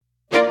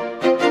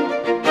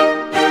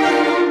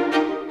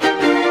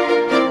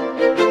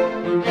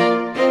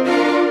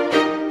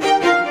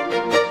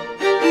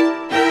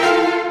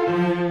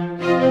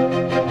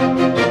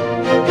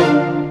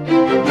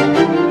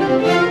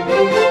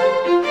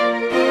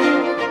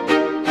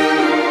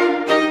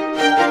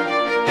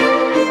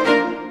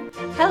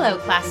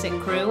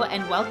Classic Crew,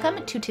 and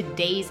welcome to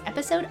today's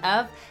episode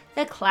of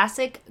The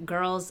Classic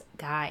Girls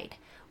Guide.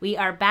 We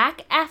are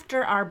back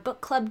after our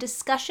book club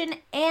discussion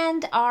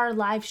and our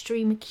live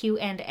stream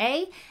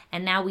Q&A,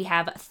 and now we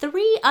have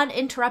 3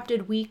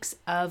 uninterrupted weeks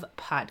of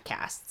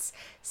podcasts.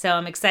 So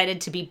I'm excited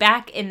to be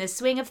back in the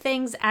swing of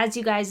things. As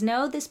you guys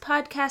know, this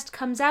podcast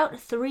comes out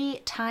 3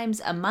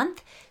 times a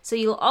month, so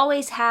you'll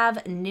always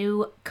have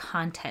new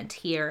content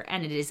here,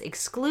 and it is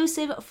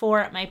exclusive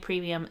for my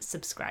premium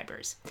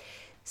subscribers.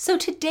 So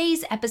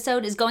today's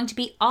episode is going to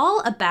be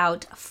all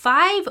about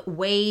 5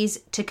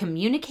 ways to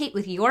communicate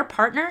with your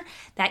partner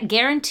that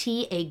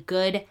guarantee a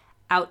good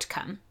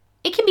outcome.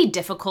 It can be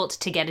difficult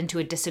to get into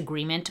a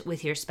disagreement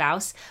with your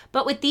spouse,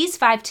 but with these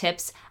 5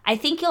 tips, I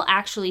think you'll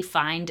actually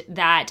find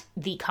that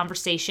the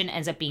conversation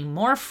ends up being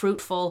more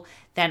fruitful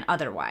than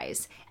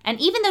otherwise.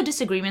 And even though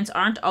disagreements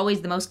aren't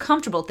always the most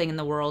comfortable thing in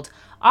the world,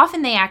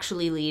 often they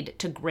actually lead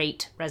to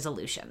great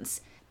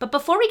resolutions. But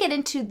before we get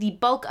into the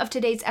bulk of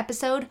today's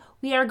episode,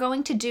 we are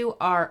going to do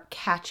our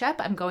catch-up.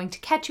 I'm going to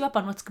catch you up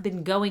on what's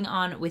been going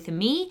on with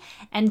me.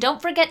 And don't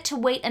forget to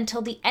wait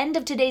until the end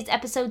of today's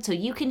episode so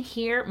you can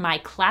hear my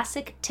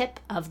classic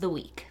tip of the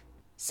week.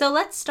 So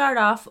let's start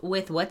off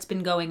with what's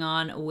been going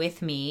on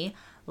with me.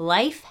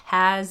 Life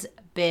has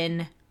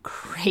been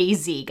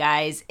crazy,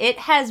 guys. It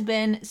has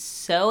been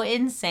so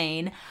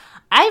insane.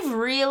 I've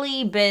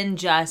really been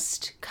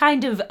just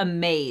kind of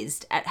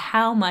amazed at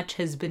how much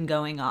has been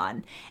going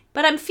on.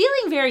 But I'm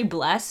feeling very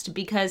blessed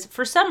because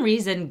for some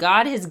reason,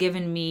 God has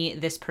given me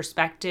this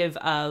perspective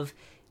of,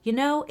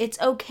 it's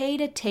okay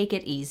to take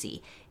it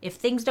easy. If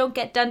things don't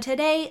get done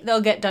today, they'll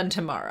get done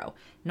tomorrow.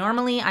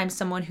 Normally, I'm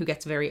someone who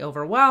gets very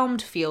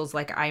overwhelmed, feels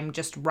like I'm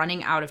just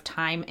running out of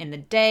time in the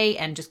day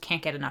and just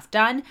can't get enough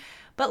done.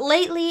 But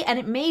lately, and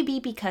it may be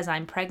because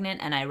I'm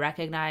pregnant and I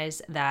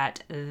recognize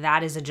that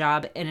that is a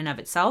job in and of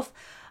itself,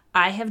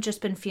 I have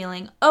just been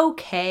feeling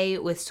okay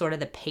with sort of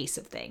the pace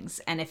of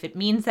things. And if it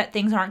means that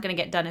things aren't going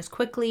to get done as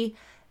quickly,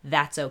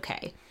 that's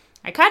okay.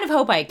 I kind of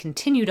hope I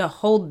continue to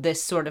hold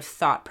this sort of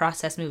thought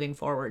process moving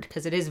forward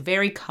because it is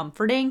very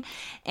comforting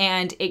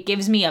and it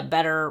gives me a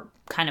better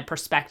kind of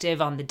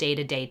perspective on the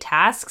day-to-day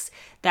tasks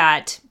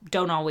that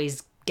don't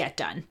always get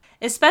done.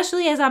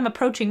 Especially as I'm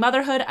approaching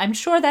motherhood, I'm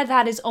sure that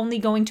that is only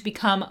going to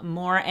become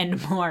more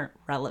and more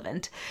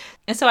relevant.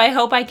 And so I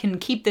hope I can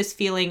keep this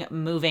feeling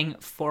moving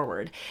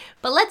forward.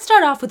 But let's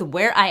start off with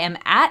where I am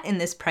at in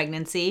this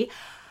pregnancy.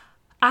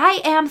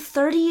 I am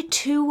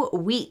 32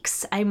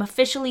 weeks. I'm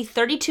officially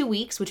 32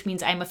 weeks, which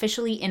means I'm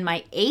officially in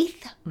my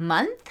 8th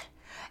month,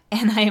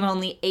 and I am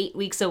only 8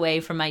 weeks away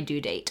from my due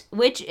date,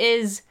 which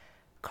is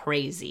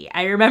crazy.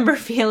 I remember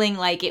feeling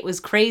like it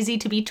was crazy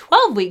to be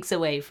 12 weeks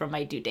away from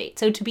my due date.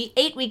 So to be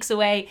 8 weeks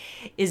away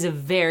is a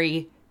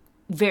very,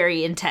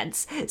 very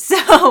intense.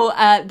 So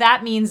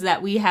that means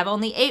that we have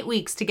only 8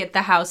 weeks to get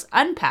the house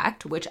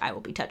unpacked, which I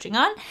will be touching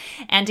on,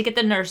 and to get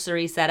the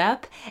nursery set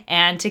up,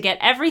 and to get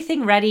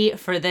everything ready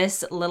for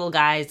this little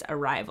guy's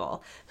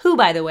arrival, who,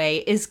 by the way,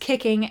 is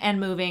kicking and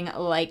moving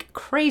like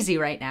crazy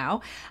right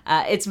now.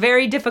 It's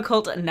very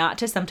difficult not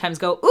to sometimes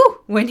go, ooh,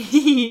 when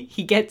he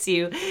gets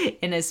you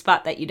in a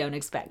spot that you don't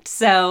expect.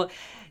 So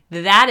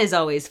that is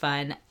always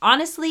fun.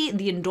 Honestly,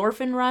 the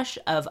endorphin rush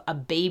of a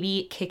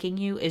baby kicking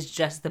you is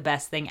just the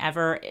best thing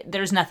ever.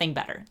 There's nothing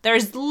better.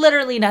 There's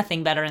literally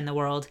nothing better in the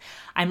world.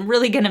 I'm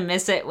really going to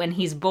miss it when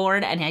he's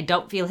born and I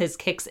don't feel his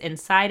kicks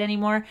inside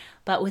anymore.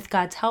 But with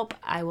God's help,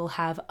 I will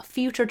have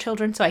future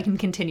children so I can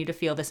continue to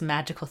feel this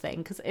magical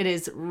thing because it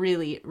is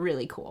really,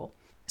 really cool.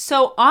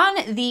 So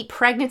on the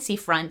pregnancy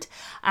front,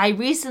 I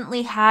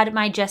recently had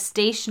my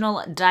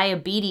gestational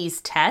diabetes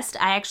test.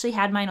 I actually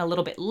had mine a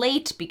little bit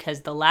late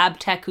because the lab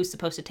tech who's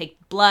supposed to take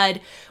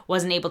blood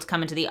wasn't able to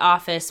come into the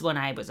office when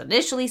I was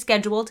initially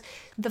scheduled.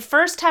 The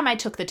first time I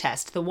took the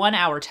test, the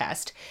 1-hour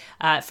test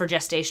for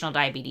gestational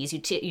diabetes,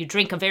 you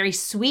drink a very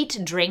sweet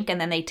drink and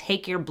then they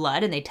take your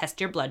blood and they test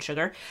your blood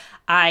sugar.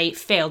 I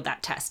failed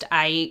that test.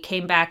 I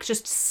came back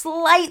just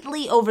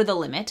slightly over the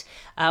limit,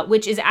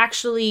 which is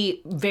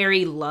actually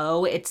very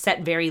low. It's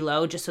set very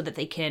low just so that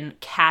they can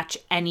catch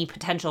any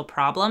potential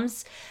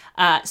problems.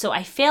 So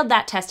I failed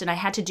that test and I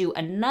had to do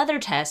another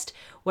test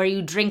where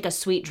you drink a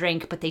sweet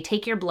drink, but they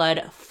take your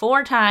blood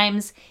 4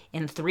 times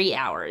in 3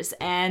 hours.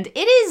 And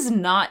it is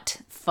not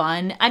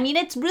fun. I mean,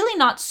 it's really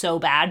not so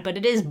bad, but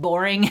it is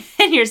boring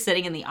and you're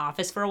sitting in the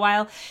office for a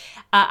while.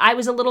 I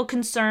was a little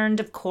concerned,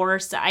 of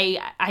course.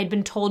 I'd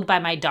been told by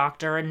my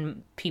doctor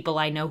and people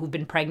I know who've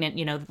been pregnant,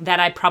 that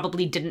I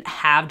probably didn't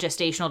have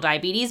gestational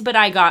diabetes, but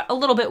I got a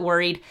little bit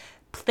worried.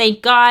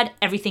 Thank God,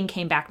 everything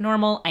came back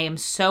normal. I am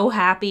so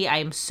happy. I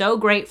am so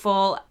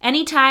grateful.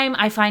 Anytime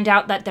I find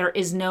out that there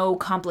is no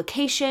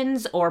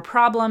complications or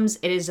problems,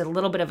 it is a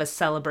little bit of a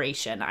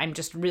celebration. I'm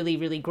just really,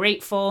 really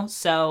grateful.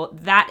 So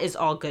that is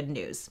all good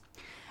news.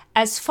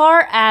 As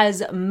far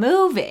as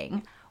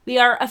moving, we We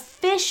are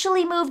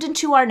officially moved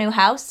into our new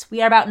house. We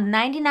are about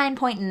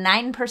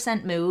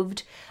 99.9%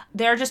 moved.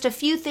 There are just a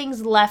few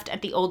things left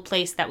at the old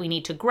place that we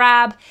need to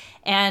grab,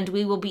 and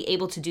we will be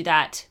able to do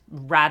that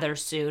rather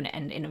soon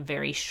and in a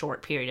very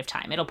short period of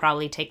time. It'll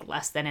probably take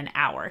less than an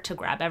hour to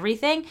grab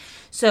everything.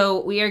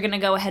 So we are going to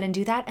go ahead and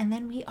do that, and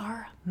then we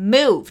are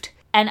moved.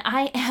 And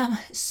I am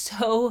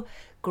so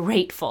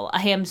grateful.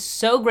 I am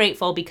so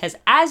grateful because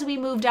as we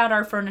moved out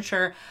our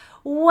furniture,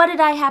 what did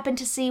I happen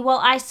to see?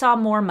 Well, I saw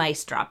more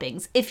mice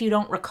droppings. If you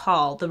don't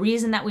recall, the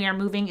reason that we are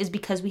moving is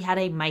because we had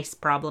a mice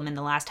problem in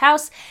the last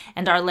house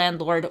and our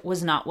landlord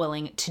was not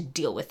willing to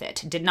deal with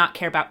it, did not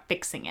care about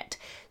fixing it.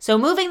 So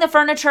moving the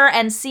furniture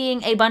and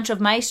seeing a bunch of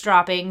mice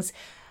droppings,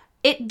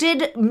 it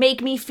did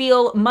make me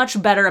feel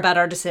much better about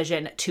our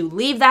decision to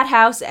leave that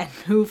house and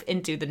move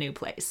into the new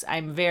place.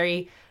 I'm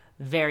very,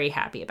 very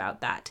happy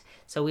about that.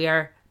 So we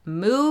are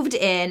moved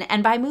in,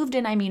 and by moved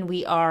in, I mean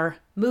we are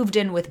moved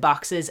in with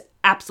boxes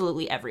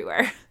absolutely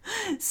everywhere.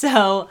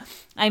 So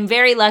I'm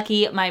very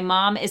lucky. My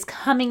mom is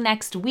coming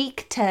next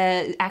week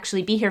to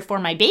actually be here for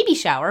my baby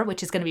shower,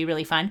 which is going to be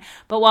really fun.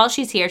 But while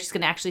she's here, she's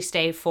going to actually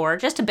stay for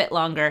just a bit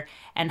longer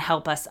and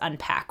help us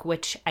unpack,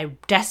 which I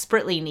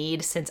desperately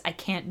need since I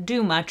can't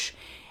do much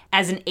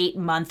as an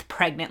 8-month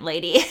pregnant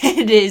lady.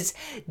 It is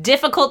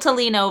difficult to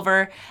lean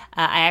over.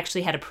 I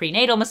actually had a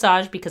prenatal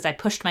massage because I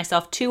pushed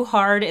myself too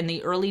hard in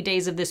the early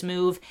days of this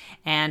move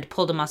and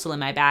pulled a muscle in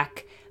my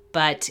back.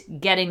 But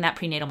getting that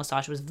prenatal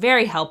massage was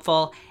very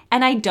helpful,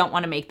 and I don't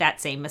want to make that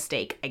same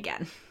mistake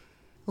again.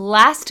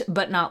 Last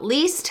but not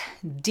least,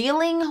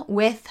 dealing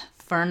with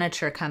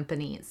furniture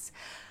companies.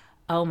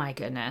 Oh my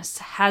goodness,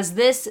 has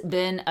this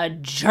been a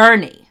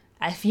journey?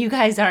 If you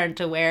guys aren't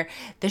aware,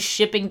 the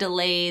shipping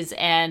delays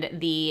and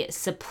the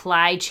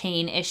supply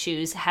chain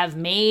issues have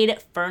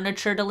made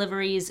furniture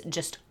deliveries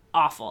just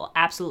awful,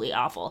 absolutely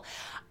awful.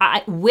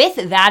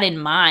 With that in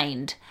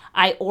mind,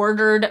 I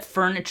ordered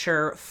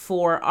furniture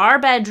for our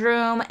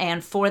bedroom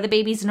and for the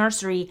baby's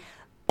nursery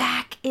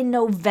back in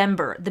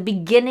November, the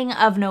beginning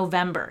of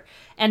November,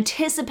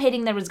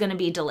 anticipating there was going to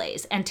be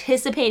delays,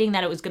 anticipating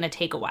that it was going to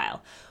take a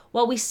while.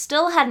 Well, we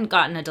still hadn't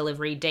gotten a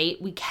delivery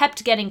date. We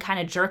kept getting kind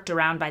of jerked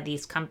around by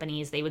these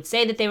companies. They would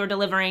say that they were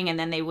delivering, and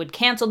then they would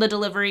cancel the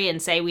delivery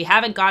and say, we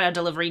haven't got a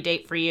delivery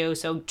date for you,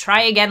 so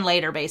try again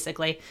later,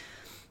 basically.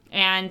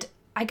 And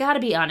I gotta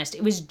be honest,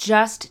 it was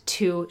just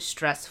too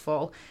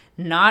stressful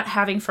not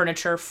having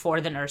furniture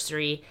for the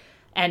nursery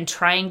and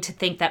trying to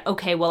think that,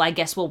 okay, well, I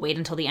guess we'll wait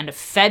until the end of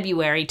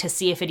February to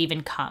see if it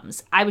even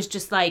comes. I was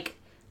just like,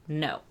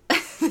 no.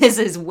 This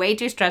is way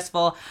too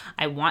stressful.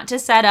 I want to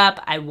set up.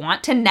 I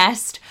want to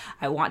nest.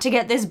 I want to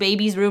get this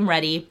baby's room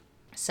ready.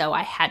 So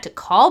I had to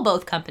call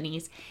both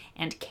companies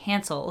and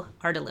cancel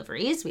our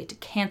deliveries. We had to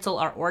cancel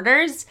our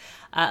orders.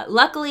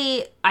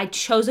 Luckily, I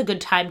chose a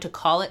good time to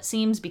call, it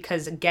seems,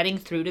 because getting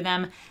through to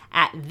them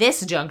at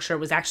this juncture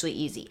was actually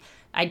easy.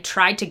 I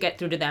tried to get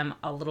through to them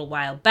a little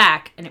while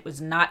back, and it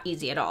was not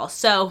easy at all.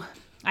 So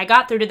I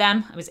got through to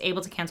them. I was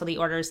able to cancel the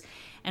orders.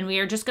 And we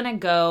are just going to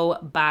go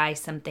buy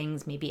some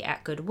things maybe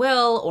at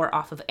Goodwill or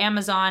off of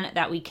Amazon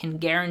that we can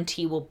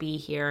guarantee will be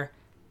here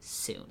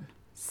soon.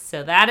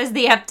 So that is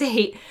the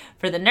update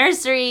for the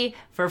nursery,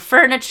 for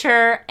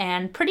furniture,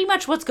 and pretty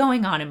much what's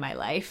going on in my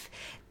life.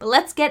 But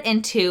let's get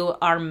into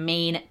our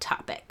main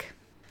topic.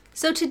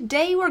 So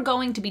today we're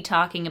going to be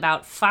talking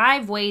about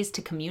 5 ways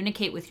to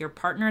communicate with your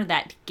partner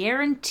that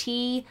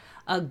guarantee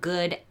a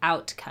good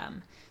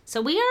outcome. So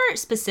we are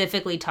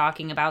specifically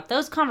talking about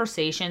those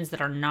conversations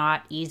that are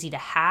not easy to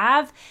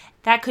have,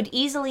 that could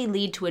easily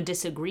lead to a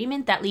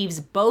disagreement that leaves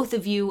both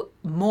of you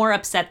more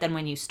upset than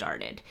when you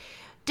started.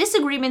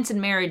 Disagreements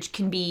in marriage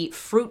can be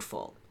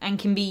fruitful and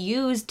can be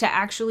used to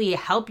actually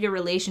help your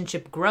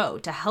relationship grow,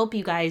 to help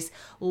you guys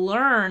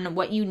learn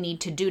what you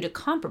need to do to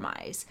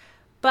compromise.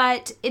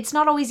 But it's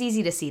not always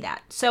easy to see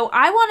that. So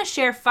I want to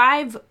share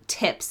 5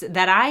 tips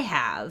that I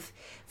have,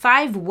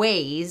 5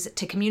 ways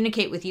to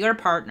communicate with your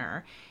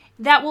partner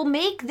that will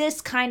make this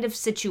kind of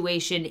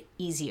situation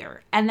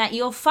easier, and that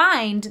you'll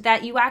find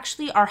that you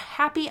actually are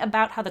happy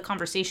about how the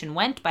conversation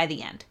went by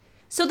the end.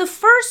 So the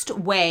first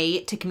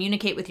way to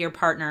communicate with your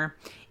partner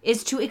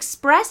is to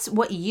express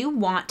what you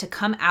want to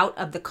come out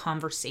of the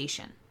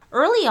conversation.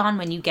 Early on,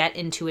 when you get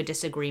into a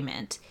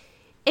disagreement,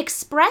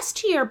 express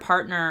to your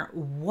partner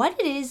what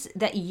it is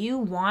that you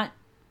want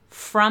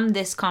from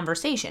this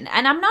conversation.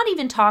 And I'm not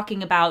even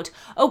talking about,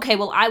 okay,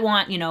 well, I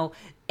want,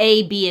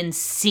 A, B, and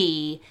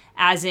C,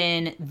 as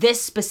in this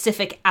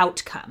specific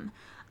outcome.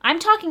 I'm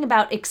talking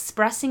about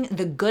expressing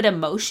the good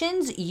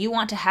emotions you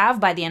want to have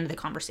by the end of the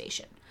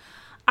conversation.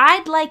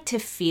 I'd like to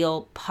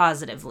feel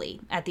positively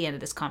at the end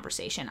of this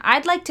conversation.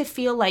 I'd like to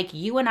feel like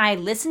you and I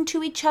listen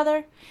to each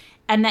other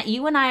and that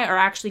you and I are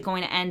actually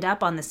going to end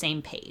up on the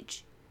same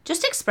page.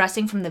 Just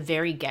expressing from the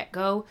very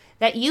get-go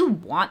that you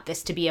want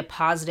this to be a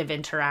positive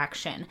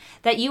interaction,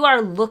 that you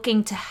are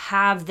looking to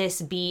have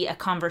this be a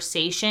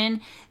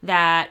conversation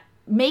that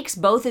makes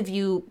both of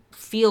you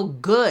feel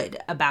good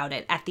about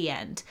it at the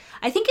end,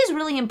 I think is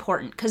really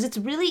important, because it's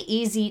really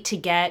easy to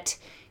get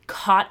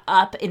caught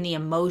up in the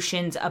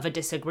emotions of a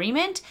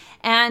disagreement,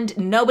 and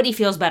nobody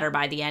feels better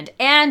by the end,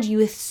 and you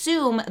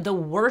assume the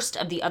worst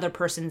of the other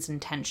person's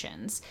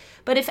intentions.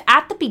 But if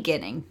at the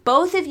beginning,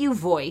 both of you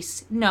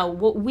voice, no,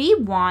 what we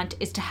want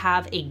is to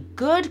have a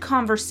good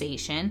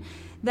conversation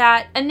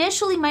that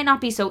initially might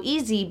not be so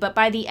easy, but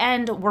by the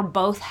end, we're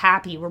both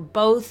happy. We're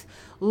both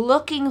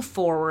looking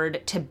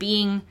forward to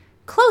being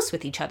close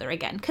with each other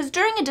again. Because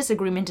during a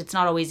disagreement, it's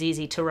not always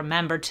easy to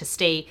remember to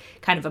stay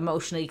kind of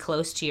emotionally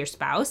close to your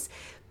spouse.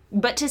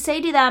 But to say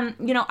to them,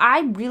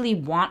 I really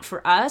want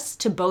for us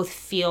to both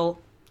feel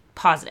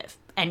positive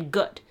and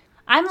good.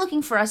 I'm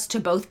looking for us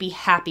to both be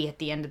happy at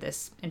the end of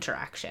this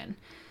interaction.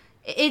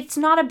 It's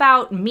not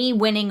about me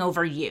winning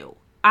over you.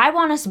 I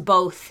want us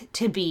both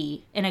to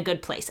be in a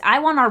good place. I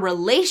want our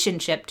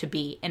relationship to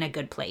be in a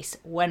good place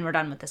when we're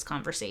done with this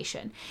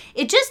conversation.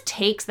 It just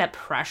takes that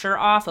pressure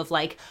off of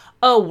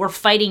we're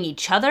fighting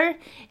each other,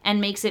 and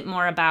makes it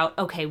more about,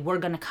 okay, we're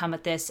going to come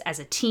at this as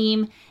a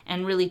team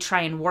and really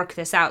try and work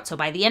this out. So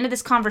by the end of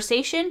this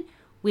conversation,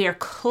 we are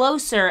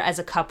closer as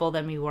a couple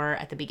than we were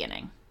at the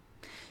beginning.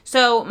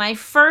 So my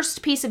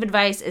first piece of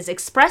advice is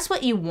express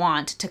what you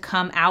want to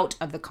come out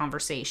of the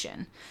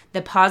conversation,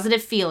 the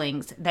positive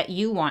feelings that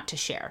you want to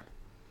share.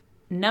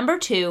 Number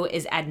 2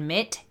 is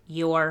admit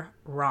you're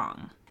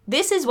wrong.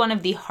 This is one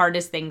of the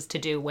hardest things to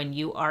do when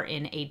you are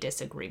in a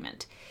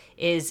disagreement,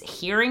 is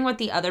hearing what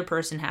the other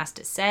person has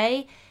to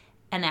say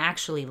and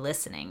actually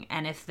listening.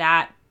 And if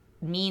that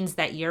means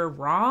that you're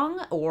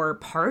wrong or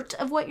part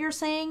of what you're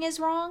saying is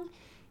wrong,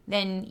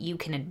 then you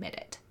can admit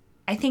it.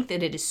 I think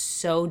that it is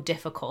so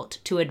difficult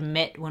to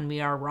admit when we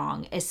are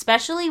wrong,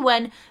 especially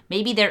when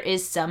maybe there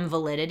is some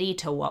validity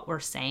to what we're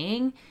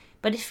saying.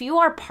 But if you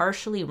are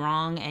partially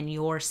wrong and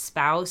your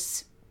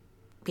spouse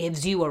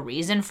gives you a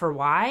reason for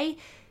why,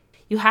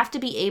 you have to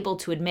be able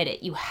to admit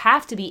it. You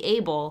have to be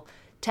able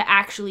to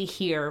actually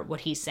hear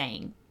what he's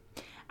saying.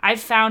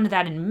 I've found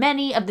that in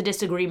many of the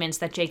disagreements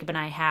that Jacob and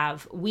I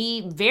have,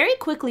 we very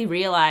quickly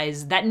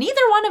realize that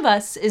neither one of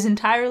us is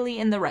entirely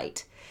in the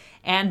right.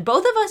 And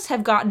both of us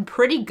have gotten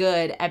pretty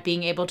good at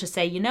being able to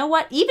say, you know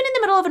what, even in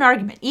the middle of an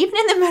argument, even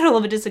in the middle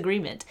of a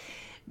disagreement,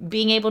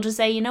 being able to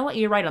say, you know what,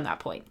 you're right on that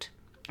point.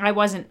 I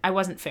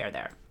wasn't fair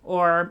there,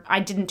 or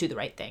I didn't do the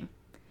right thing.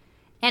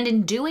 And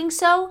in doing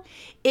so,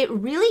 it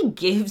really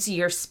gives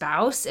your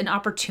spouse an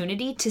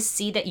opportunity to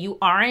see that you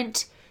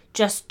aren't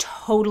just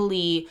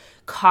totally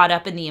caught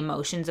up in the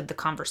emotions of the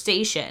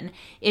conversation.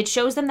 It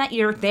shows them that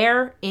you're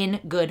there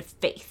in good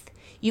faith.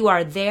 You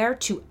are there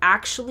to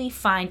actually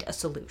find a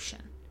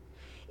solution.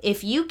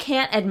 If you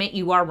can't admit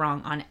you are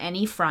wrong on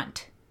any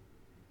front,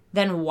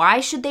 then why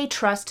should they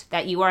trust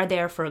that you are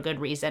there for a good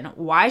reason?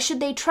 Why should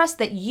they trust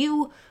that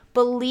you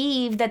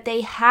believe that they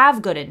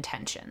have good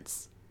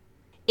intentions?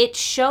 It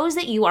shows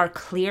that you are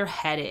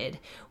clear-headed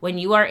when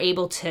you are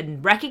able to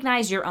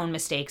recognize your own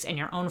mistakes and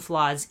your own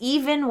flaws,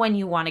 even when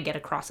you want to get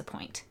across a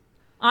point.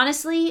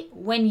 Honestly,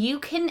 when you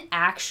can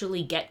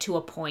actually get to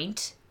a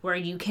point where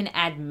you can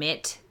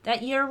admit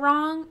that you're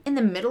wrong in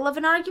the middle of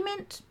an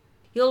argument,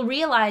 you'll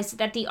realize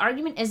that the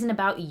argument isn't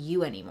about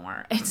you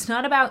anymore. It's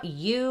not about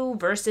you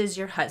versus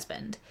your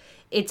husband.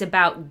 It's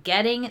about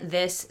getting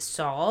this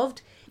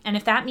solved. And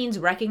if that means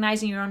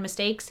recognizing your own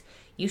mistakes,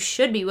 you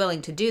should be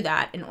willing to do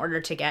that in order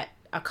to get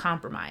a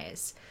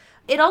compromise.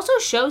 It also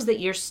shows that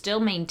you're still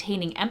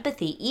maintaining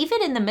empathy,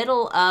 even in the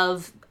middle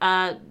of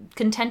a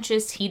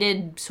contentious,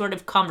 heated sort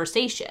of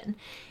conversation.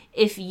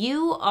 If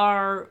you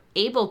are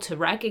able to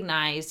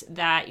recognize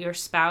that your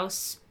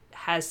spouse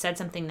has said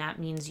something that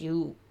means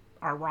you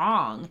are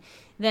wrong,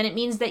 then it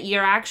means that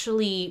you're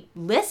actually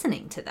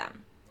listening to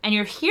them and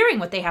you're hearing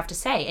what they have to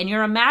say and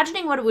you're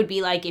imagining what it would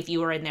be like if you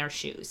were in their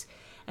shoes.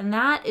 And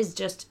that is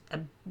just a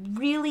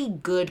really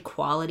good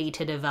quality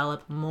to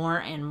develop more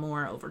and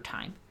more over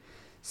time.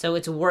 So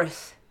it's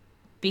worth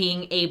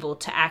being able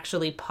to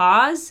actually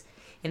pause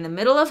in the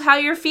middle of how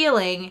you're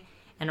feeling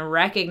and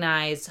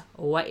recognize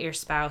what your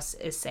spouse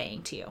is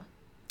saying to you.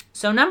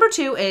 So number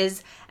 2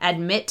 is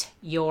admit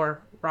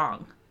you're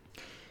wrong.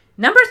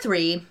 Number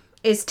 3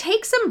 is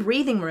take some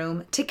breathing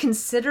room to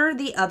consider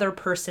the other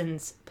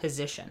person's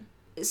position.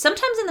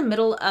 Sometimes in the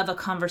middle of a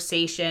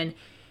conversation,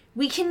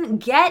 we can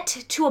get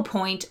to a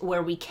point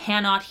where we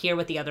cannot hear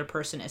what the other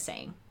person is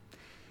saying.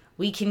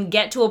 We can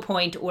get to a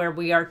point where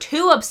we are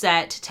too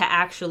upset to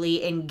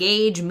actually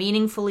engage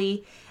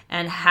meaningfully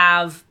and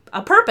have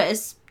a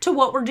purpose to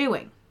what we're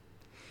doing.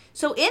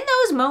 So in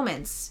those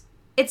moments,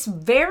 it's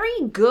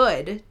very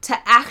good to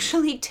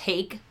actually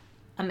take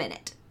a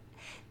minute.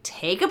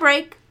 Take a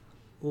break,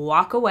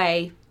 walk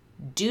away,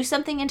 do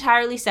something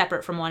entirely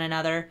separate from one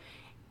another,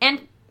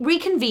 and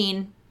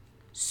reconvene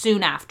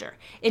soon after.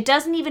 It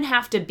doesn't even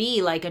have to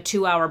be like a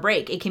 2-hour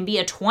break. It can be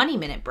a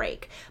 20-minute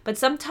break. But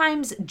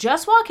sometimes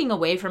just walking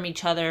away from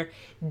each other,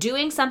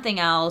 doing something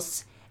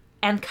else,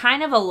 and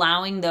kind of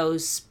allowing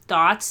those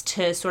thoughts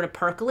to sort of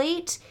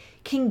percolate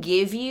can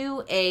give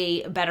you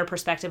a better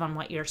perspective on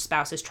what your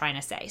spouse is trying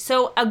to say.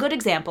 So a good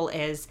example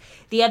is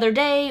the other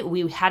day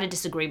we had a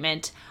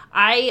disagreement.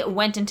 I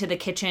went into the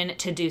kitchen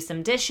to do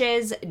some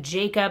dishes.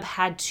 Jacob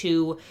had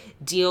to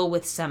deal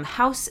with some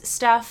house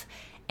stuff.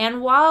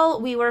 And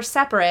while we were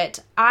separate,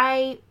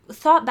 I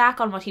thought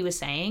back on what he was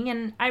saying,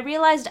 and I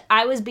realized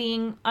I was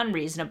being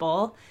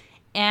unreasonable,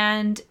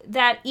 and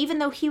that even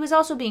though he was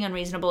also being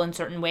unreasonable in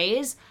certain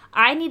ways,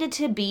 I needed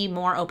to be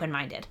more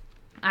open-minded.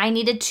 I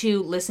needed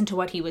to listen to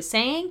what he was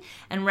saying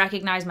and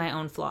recognize my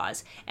own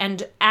flaws.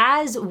 And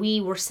as we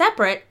were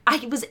separate,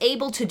 I was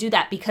able to do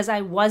that because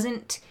I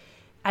wasn't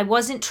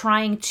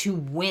trying to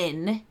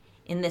win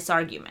in this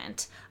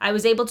argument. I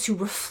was able to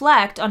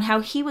reflect on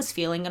how he was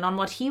feeling and on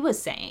what he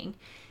was saying.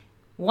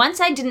 Once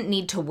I didn't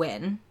need to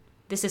win,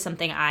 this is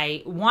something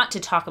I want to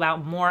talk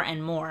about more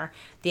and more,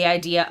 the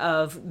idea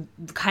of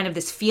kind of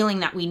this feeling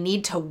that we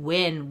need to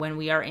win when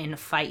we are in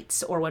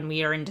fights or when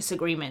we are in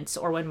disagreements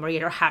or when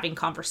we are having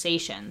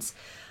conversations.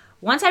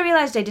 Once I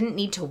realized I didn't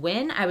need to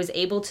win, I was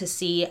able to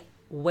see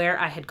where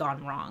I had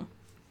gone wrong.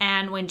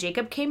 And when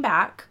Jacob came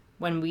back,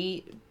 when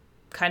we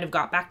kind of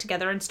got back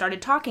together and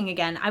started talking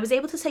again, I was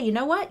able to say, you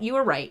know what? You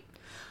were right.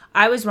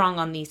 I was wrong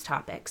on these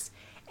topics.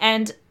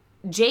 And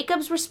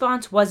Jacob's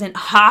response wasn't,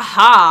 ha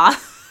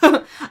ha,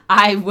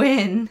 I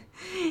win.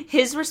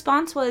 His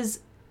response was,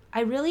 I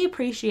really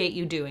appreciate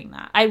you doing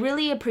that. I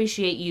really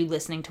appreciate you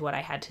listening to what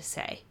I had to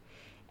say.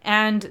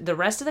 And the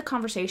rest of the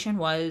conversation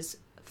was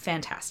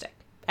fantastic.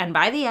 And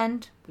by the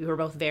end, we were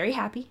both very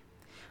happy.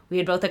 We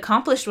had both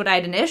accomplished what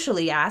I'd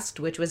initially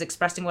asked, which was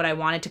expressing what I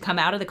wanted to come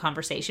out of the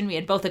conversation. We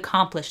had both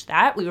accomplished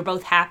that. We were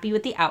both happy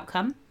with the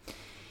outcome.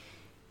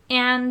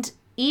 And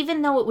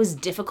even though it was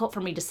difficult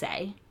for me to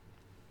say,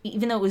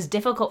 even though it was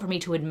difficult for me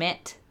to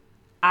admit,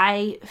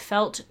 I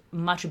felt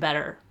much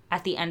better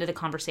at the end of the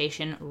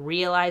conversation,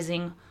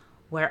 realizing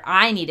where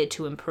I needed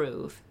to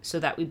improve so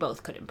that we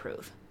both could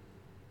improve.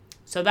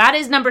 So that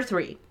is number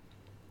 3.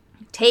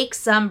 Take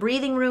some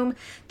breathing room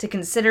to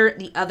consider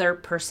the other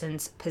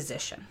person's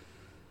position.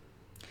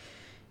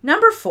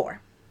 Number 4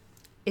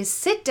 is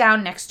sit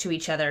down next to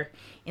each other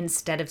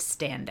instead of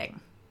standing.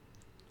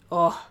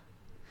 Oh,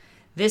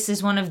 this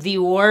is one of the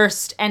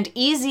worst and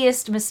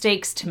easiest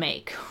mistakes to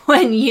make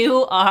when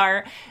you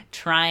are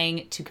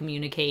trying to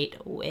communicate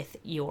with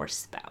your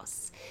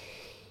spouse.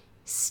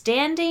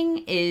 Standing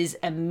is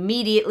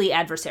immediately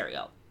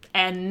adversarial,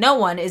 and no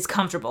one is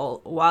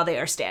comfortable while they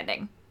are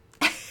standing.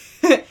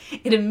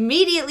 It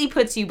immediately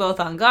puts you both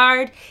on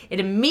guard. It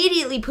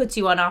immediately puts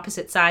you on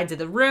opposite sides of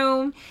the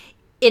room.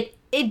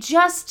 It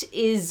just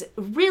is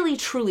really,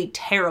 truly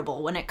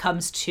terrible when it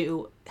comes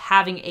to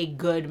having a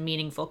good,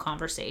 meaningful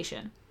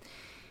conversation.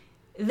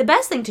 The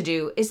best thing to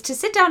do is to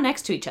sit down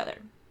next to each other.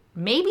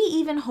 Maybe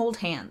even hold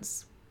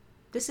hands.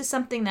 This is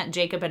something that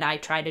Jacob and I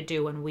try to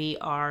do when we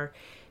are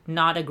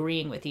not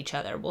agreeing with each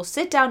other. We'll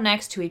sit down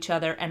next to each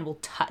other and we'll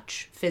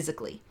touch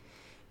physically.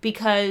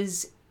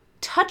 Because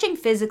touching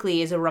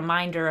physically is a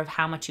reminder of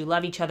how much you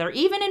love each other,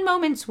 even in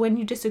moments when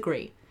you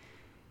disagree.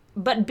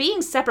 But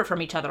being separate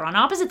from each other on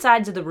opposite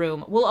sides of the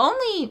room will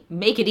only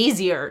make it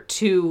easier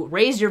to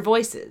raise your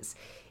voices.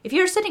 If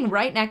you're sitting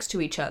right next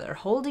to each other,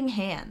 holding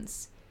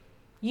hands,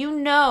 you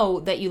know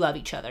that you love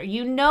each other.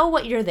 You know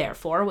what you're there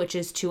for, which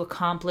is to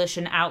accomplish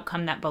an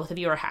outcome that both of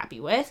you are happy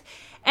with.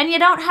 And you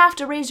don't have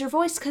to raise your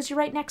voice because you're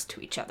right next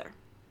to each other.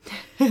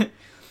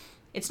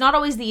 It's not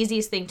always the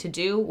easiest thing to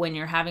do when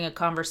you're having a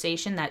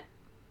conversation that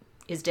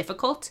is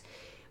difficult,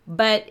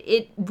 but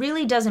it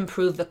really does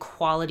improve the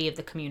quality of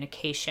the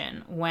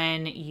communication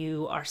when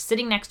you are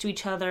sitting next to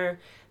each other,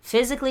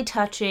 physically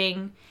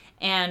touching,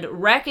 and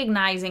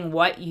recognizing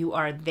what you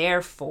are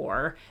there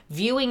for,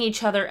 viewing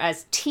each other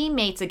as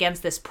teammates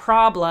against this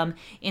problem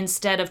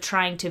instead of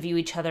trying to view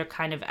each other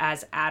kind of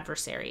as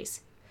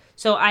adversaries.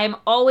 So I am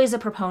always a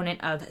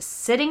proponent of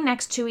sitting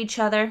next to each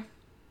other,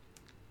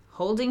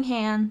 holding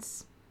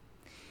hands,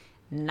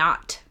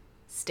 not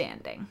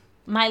standing.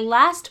 My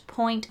last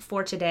point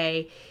for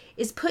today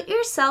is put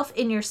yourself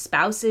in your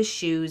spouse's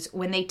shoes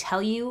when they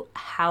tell you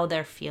how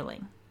they're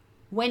feeling.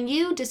 When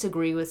you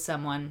disagree with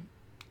someone,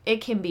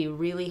 it can be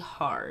really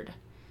hard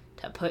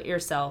to put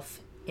yourself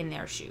in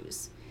their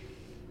shoes.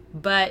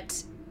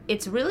 But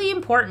it's really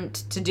important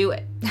to do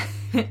it.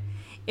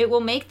 It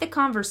will make the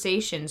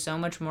conversation so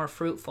much more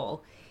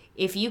fruitful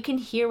if you can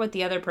hear what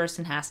the other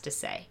person has to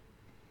say.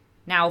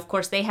 Now, of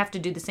course, they have to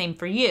do the same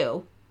for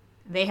you.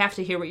 They have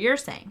to hear what you're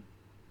saying.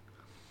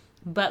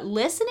 But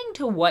listening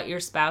to what your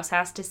spouse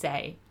has to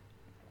say,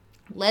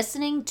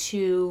 listening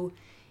to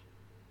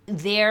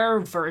their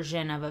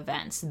version of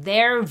events,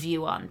 their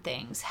view on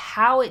things,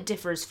 how it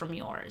differs from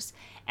yours,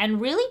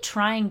 and really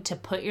trying to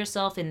put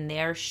yourself in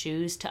their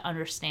shoes to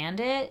understand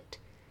it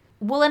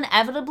will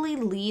inevitably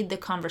lead the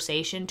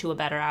conversation to a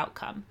better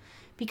outcome.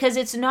 Because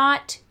it's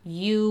not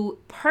you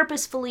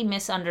purposefully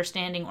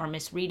misunderstanding or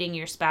misreading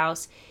your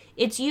spouse.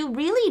 It's you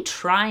really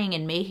trying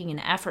and making an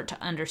effort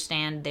to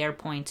understand their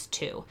points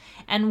too.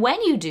 And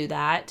when you do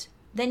that,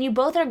 then you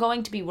both are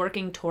going to be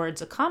working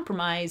towards a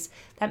compromise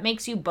that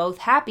makes you both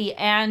happy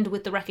and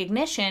with the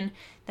recognition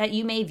that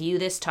you may view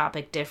this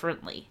topic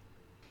differently.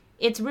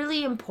 It's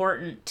really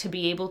important to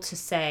be able to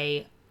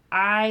say,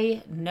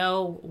 I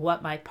know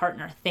what my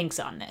partner thinks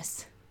on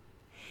this.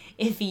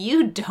 If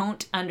you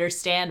don't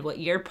understand what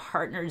your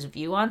partner's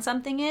view on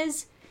something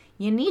is,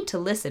 you need to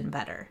listen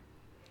better.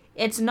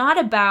 It's not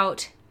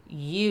about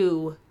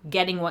you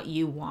getting what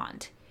you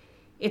want.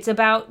 It's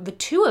about the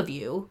two of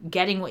you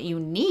getting what you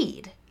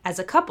need as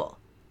a couple.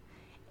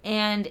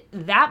 And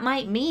that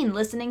might mean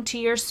listening to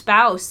your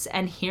spouse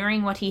and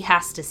hearing what he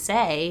has to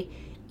say,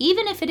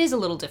 even if it is a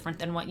little different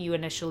than what you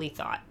initially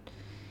thought.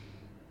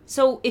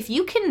 So if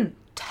you can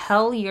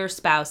tell your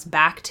spouse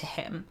back to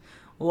him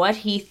what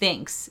he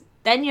thinks,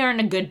 then you're in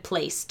a good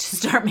place to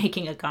start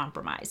making a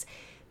compromise.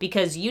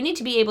 Because you need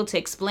to be able to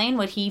explain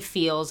what he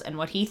feels and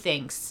what he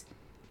thinks,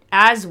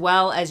 as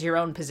well as your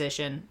own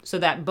position, so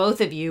that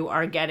both of you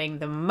are getting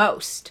the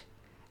most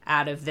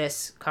out of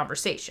this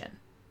conversation,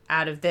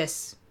 out of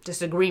this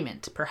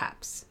disagreement,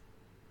 perhaps.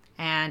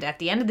 And at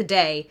the end of the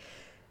day,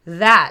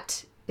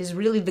 that is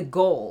really the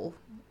goal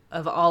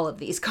of all of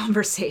these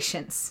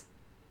conversations.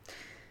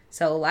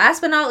 So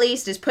last but not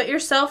least is put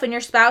yourself in your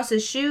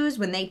spouse's shoes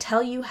when they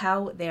tell you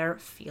how they're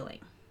feeling.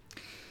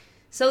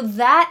 So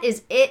that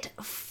is it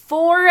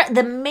for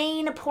the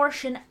main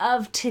portion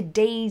of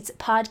today's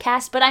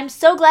podcast. But I'm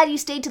so glad you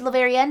stayed to the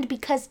very end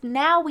because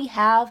now we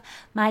have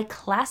my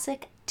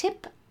classic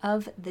tip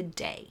of the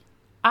day.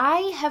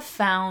 I have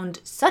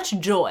found such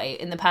joy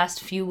in the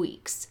past few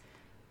weeks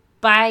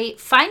by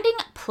finding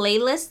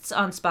playlists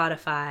on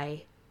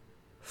Spotify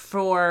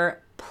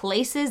for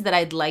places that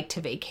I'd like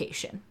to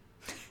vacation,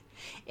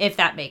 if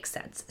that makes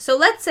sense. So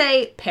let's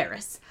say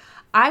Paris.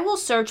 I will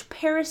search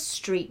Paris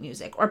street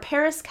music or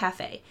Paris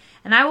cafe,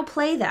 and I will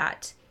play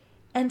that.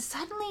 And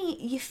suddenly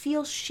you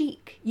feel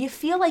chic. You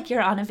feel like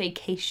you're on a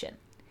vacation.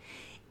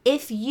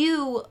 If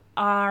you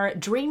are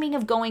dreaming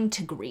of going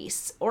to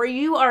Greece or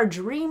you are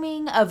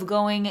dreaming of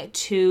going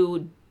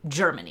to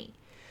Germany,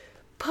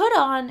 put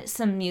on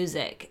some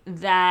music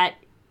that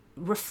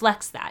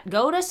reflects that.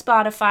 Go to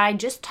Spotify,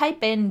 just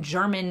type in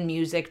German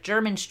music,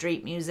 German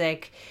street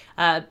music,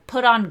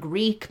 put on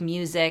Greek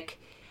music,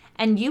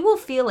 and you will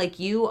feel like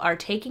you are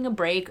taking a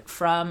break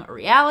from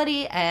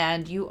reality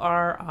and you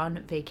are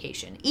on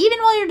vacation, even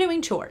while you're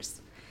doing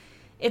chores.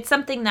 It's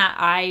something that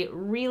I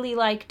really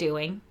like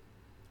doing,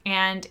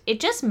 and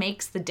it just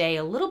makes the day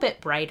a little bit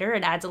brighter.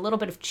 It adds a little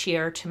bit of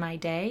cheer to my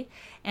day,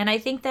 and I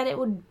think that it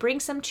would bring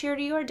some cheer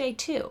to your day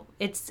too.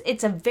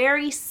 It's a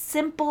very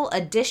simple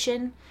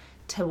addition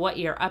to what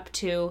you're up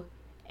to,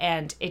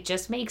 and it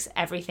just makes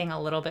everything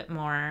a little bit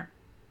more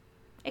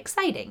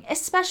exciting,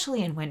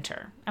 especially in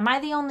winter. Am I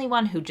the only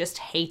one who just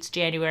hates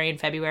January and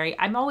February?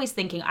 I'm always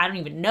thinking, I don't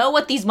even know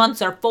what these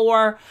months are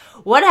for.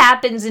 What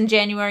happens in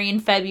January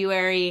and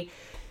February?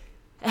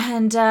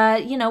 And,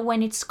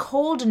 when it's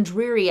cold and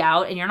dreary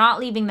out and you're not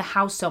leaving the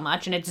house so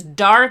much and it's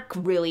dark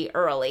really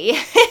early,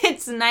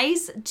 it's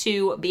nice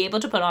to be able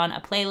to put on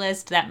a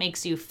playlist that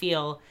makes you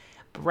feel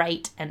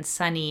bright and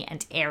sunny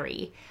and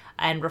airy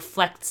and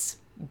reflects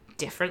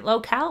different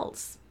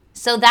locales.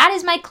 So that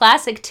is my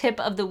classic tip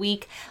of the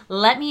week.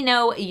 Let me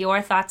know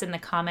your thoughts in the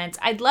comments.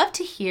 I'd love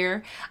to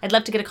hear. I'd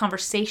love to get a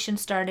conversation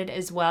started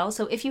as well.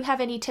 So if you have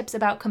any tips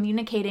about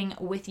communicating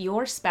with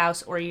your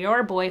spouse or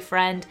your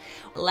boyfriend,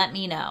 let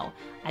me know.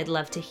 I'd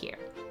love to hear.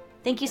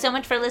 Thank you so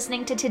much for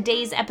listening to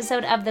today's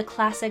episode of the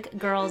Classic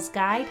Girls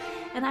Guide,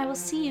 and I will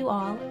see you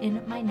all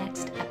in my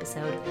next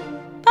episode.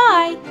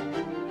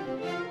 Bye!